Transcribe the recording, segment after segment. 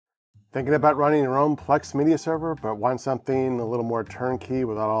Thinking about running your own Plex Media Server, but want something a little more turnkey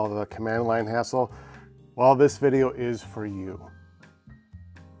without all the command line hassle? Well, this video is for you.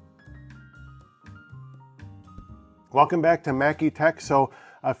 Welcome back to Mackie Tech. So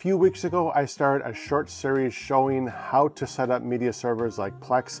a few weeks ago, I started a short series showing how to set up media servers like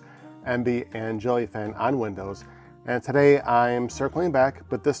Plex, Emby, and Jellyfin on Windows. And today I'm circling back,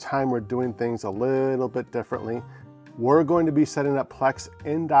 but this time we're doing things a little bit differently. We're going to be setting up Plex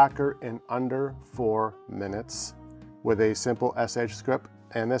in Docker in under 4 minutes with a simple sh script.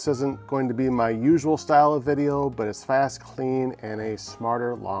 And this isn't going to be my usual style of video, but it's fast, clean, and a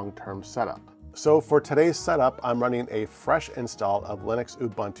smarter long-term setup. So for today's setup, I'm running a fresh install of Linux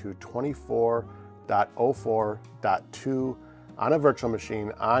Ubuntu 24.04.2 on a virtual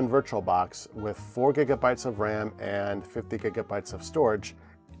machine on VirtualBox with 4 GB of RAM and 50 GB of storage.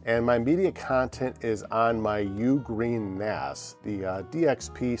 And my media content is on my Ugreen NAS, the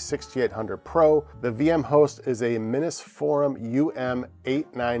DXP 6800 Pro. The VM host is a Minisforum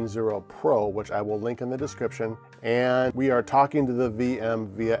UM890 Pro, which I will link in the description. And we are talking to the VM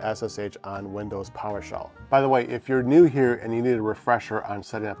via SSH on Windows PowerShell. By the way, if you're new here and you need a refresher on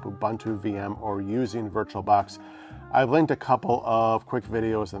setting up Ubuntu VM or using VirtualBox, I've linked a couple of quick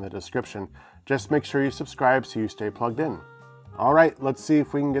videos in the description. Just make sure you subscribe so you stay plugged in. All right, let's see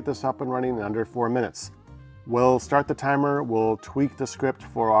if we can get this up and running in under 4 minutes. We'll start the timer, we'll tweak the script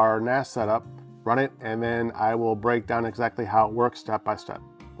for our NAS setup, run it, and then I will break down exactly how it works step by step.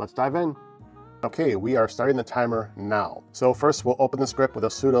 Let's dive in. Okay, we are starting the timer now. So first we'll open the script with a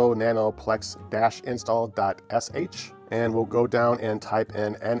sudo nano plex-install.sh, and we'll go down and type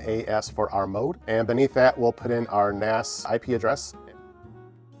in NAS for our mode. And beneath that, we'll put in our NAS IP address,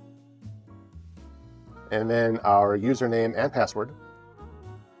 and then our username and password.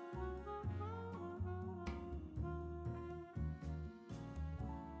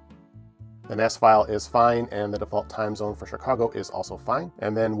 The NAS file is fine, and the default time zone for Chicago is also fine.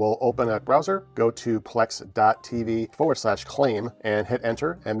 And then we'll open a browser, go to plex.tv/claim and hit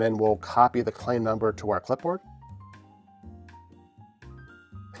enter, and then we'll copy the claim number to our clipboard.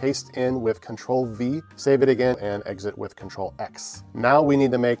 Paste in with Control-V, save it again, and exit with Control-X. Now we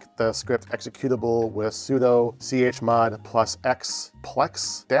need to make the script executable with sudo chmod +x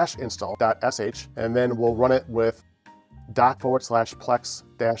plex-install.sh, and then we'll run it with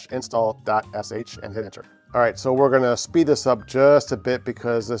 /plex-install.sh and hit enter. All right, so we're gonna speed this up just a bit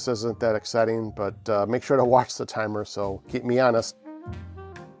because this isn't that exciting, but make sure to watch the timer, so keep me honest.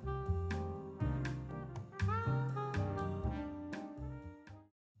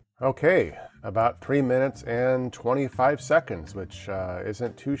 Okay, about 3 minutes and 25 seconds, which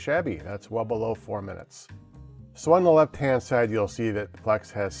isn't too shabby. That's well below 4 minutes. So on the left-hand side, you'll see that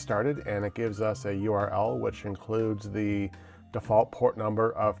Plex has started, and it gives us a URL, which includes the default port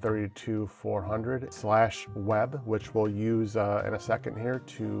number of 32400/web, which we'll use in a second here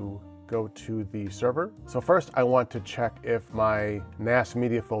to go to the server. So first, I want to check if my NAS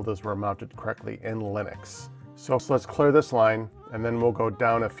media folders were mounted correctly in Linux. So let's clear this line, and then we'll go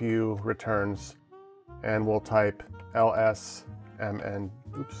down a few returns, and we'll type ls/mnt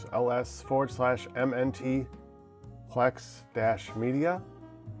plex-media,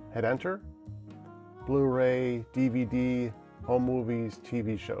 hit enter. Blu-ray, DVD, home movies,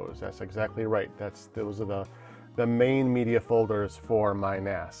 TV shows. That's exactly right. Those are the main media folders for my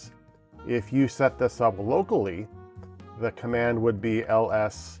NAS. If you set this up locally, the command would be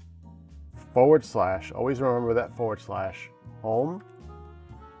ls/, always remember that / home,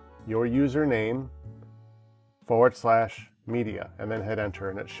 your username, / media, and then hit enter,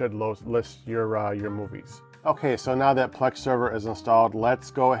 and it should list your movies. Okay, so now that Plex server is installed, let's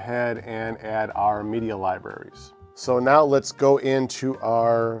go ahead and add our media libraries. So now let's go into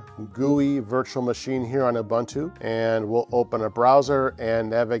our GUI virtual machine here on Ubuntu, and we'll open a browser and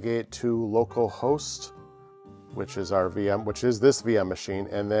navigate to localhost, which is our VM, which is this VM machine,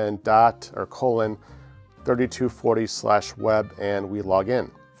 and then :3240/web, and we log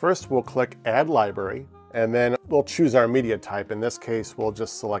in. First, we'll click Add Library, and then we'll choose our media type. In this case, we'll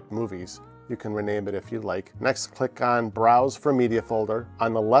just select movies. You can rename it if you'd like. Next, click on Browse for Media folder.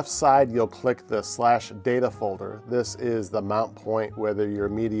 On the left side, you'll click the /data folder. This is the mount point whether your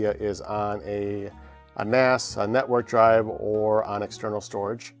media is on a NAS, a network drive, or on external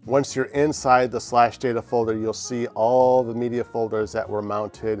storage. Once you're inside the /data folder, you'll see all the media folders that were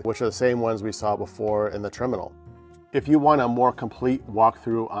mounted, which are the same ones we saw before in the terminal. If you want a more complete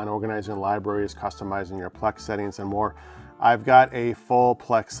walkthrough on organizing libraries, customizing your Plex settings, and more, I've got a full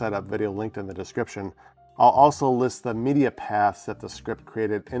Plex setup video linked in the description. I'll also list the media paths that the script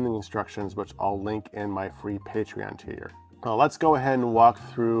created in the instructions, which I'll link in my free Patreon tier. Let's go ahead and walk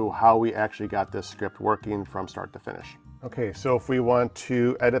through how we actually got this script working from start to finish. Okay, so if we want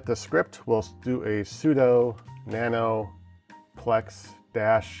to edit the script, we'll do a sudo nano plex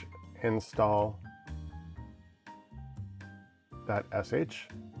install.sh,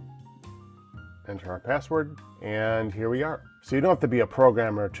 enter our password, and here we are. So you don't have to be a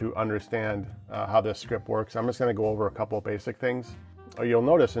programmer to understand how this script works. I'm just going to go over a couple of basic things. You'll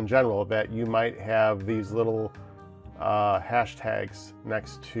notice in general that you might have these little hashtags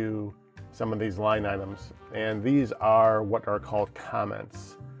next to some of these line items, and these are what are called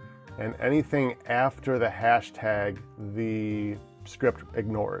comments. And anything after the hashtag, the script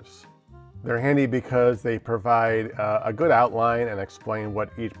ignores. They're handy because they provide a good outline and explain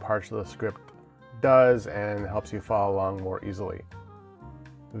what each part of the script does and helps you follow along more easily.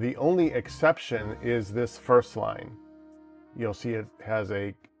 The only exception is this first line. You'll see it has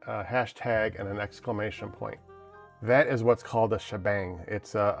a hashtag and an exclamation point. That is what's called a shebang.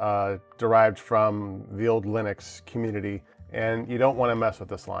 It's derived from the old Linux community, and you don't want to mess with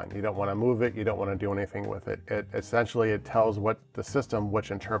this line. You don't want to move it. You don't want to do anything with it. Essentially, it tells what the system,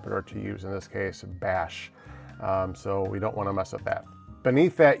 which interpreter to use, in this case, bash. So we don't want to mess with that.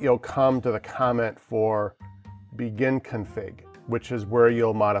 Beneath that, you'll come to the comment for begin config, which is where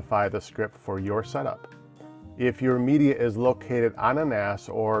you'll modify the script for your setup. If your media is located on a NAS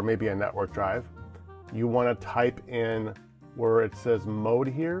or maybe a network drive, you want to type in where it says mode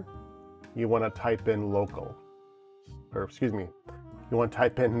here, you want to type in local, or excuse me, you want to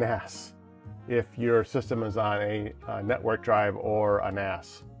type in NAS if your system is on a network drive or a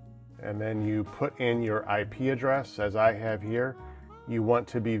NAS. And then you put in your IP address, as I have here. You want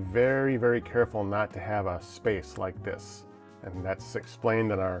to be very, very careful not to have a space like this. And that's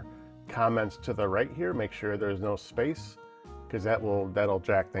explained in our comments to the right here. Make sure there's no space, because that'll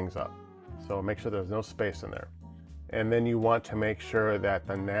jack things up. So make sure there's no space in there. And then you want to make sure that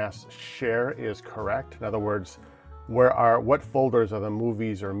the NAS share is correct. In other words, what folders are the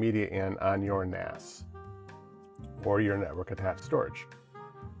movies or media in on your NAS or your network attached storage.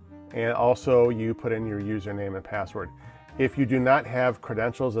 And also you put in your username and password. If you do not have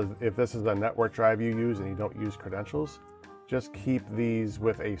credentials, if this is a network drive you use and you don't use credentials, just keep these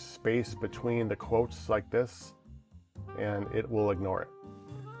with a space between the quotes like this, and it will ignore it.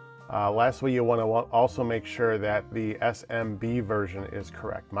 Lastly, you want to also make sure that the SMB version is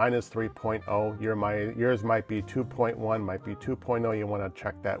correct. Mine is 3.0, yours might be 2.1, might be 2.0. You want to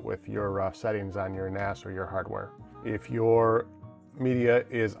check that with your settings on your NAS or your hardware. If your media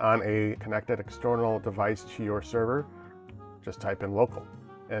is on a connected external device to your server, just type in local,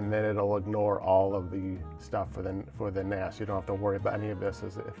 and then it'll ignore all of the stuff for the NAS. You don't have to worry about any of this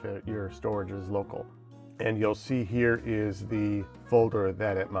if your storage is local. And you'll see here is the folder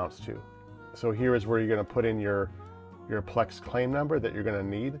that it mounts to. So here is where you're going to put in your Plex claim number that you're going to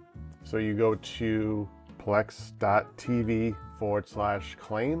need. So you go to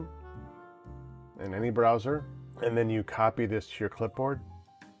plex.tv/claim in any browser, and then you copy this to your clipboard,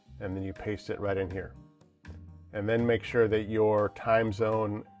 and then you paste it right in here. And then make sure that your time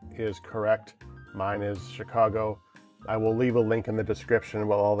zone is correct. Mine is Chicago. I will leave a link in the description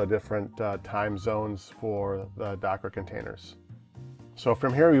with all the different time zones for the Docker containers. So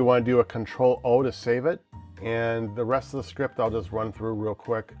from here, we want to do a Control-O to save it. And the rest of the script, I'll just run through real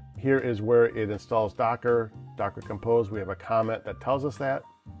quick. Here is where it installs Docker Compose. We have a comment that tells us that.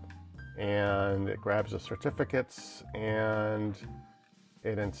 And it grabs the certificates and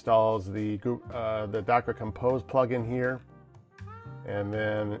it installs the Docker Compose plugin here. And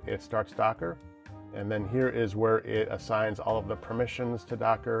then it starts Docker. And then here is where it assigns all of the permissions to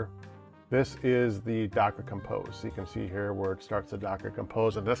Docker. This is the Docker Compose. So you can see here where it starts the Docker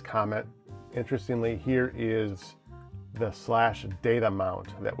Compose. And this comment, interestingly, here is the /data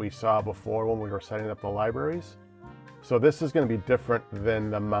mount that we saw before when we were setting up the libraries. So this is going to be different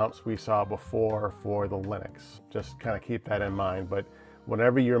than the mounts we saw before for the Linux. Just kind of keep that in mind. But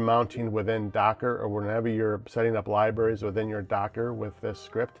whenever you're mounting within Docker, or whenever you're setting up libraries within your Docker with this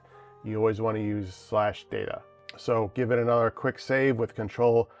script, you always want to use /data. So give it another quick save with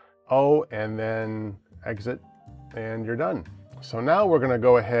Control-O and then exit, and you're done. So now we're going to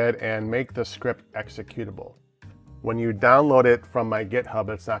go ahead and make the script executable. When you download it from my GitHub,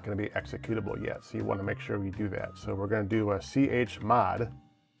 it's not going to be executable yet, so you want to make sure we do that. So we're going to do a chmod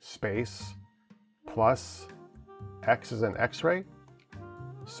space plus X as in X-ray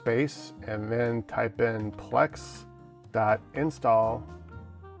space, and then type in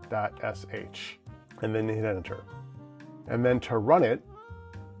plex.install.sh, and then hit enter. And then to run it,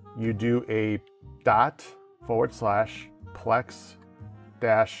 you do a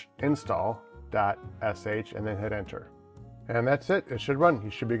 /plex-install.sh and then hit enter. And that's it. It should run.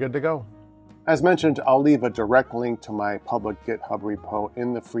 You should be good to go. As mentioned, I'll leave a direct link to my public GitHub repo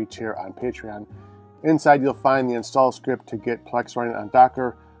in the free tier on Patreon. Inside, you'll find the install script to get Plex running on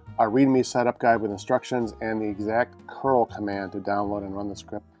Docker, our README setup guide with instructions, and the exact curl command to download and run the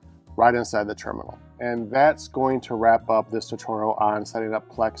script right inside the terminal. And that's going to wrap up this tutorial on setting up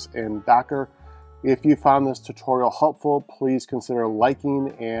Plex in Docker. If you found this tutorial helpful, please consider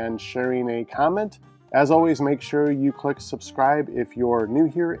liking and sharing a comment. As always, make sure you click subscribe if you're new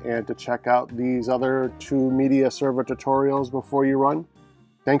here and to check out these other 2 media server tutorials before you run.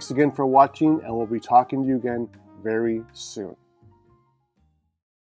 Thanks again for watching, and we'll be talking to you again very soon.